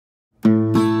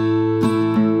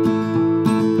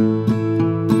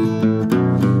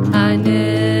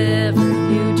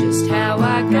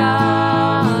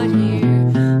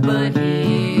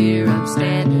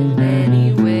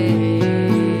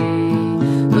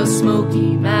the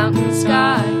smoky mountain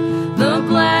sky. The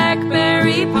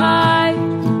blackberry pie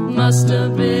must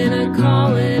have been a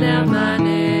calling out my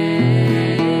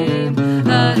name.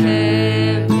 A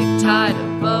hammock tied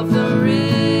above the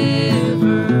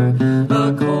river,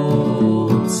 a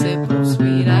cold sip of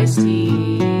sweet iced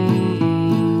tea.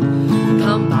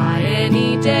 Come by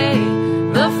any day,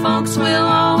 the folks will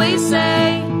always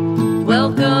say,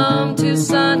 welcome to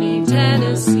sunny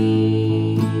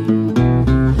Tennessee.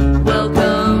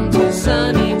 Welcome to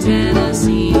sunny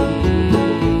Tennessee.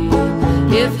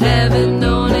 If heaven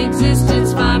don't exist,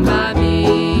 it's fine by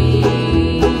me.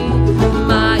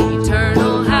 My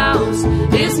eternal house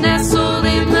is nestled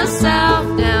in the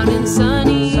south, down in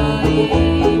sunny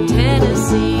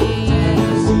Tennessee.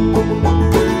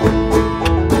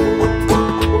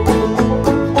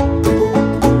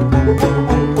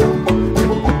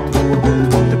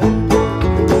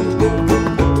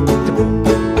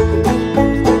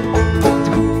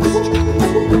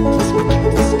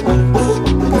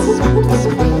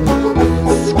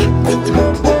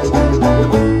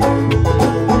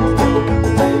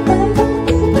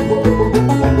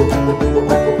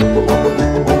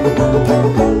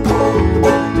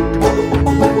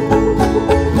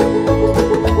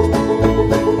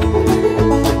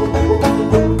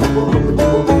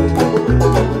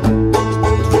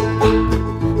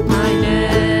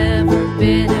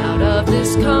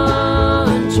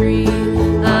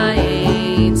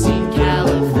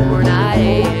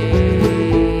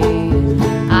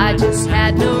 I just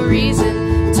had no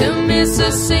reason to miss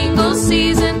a single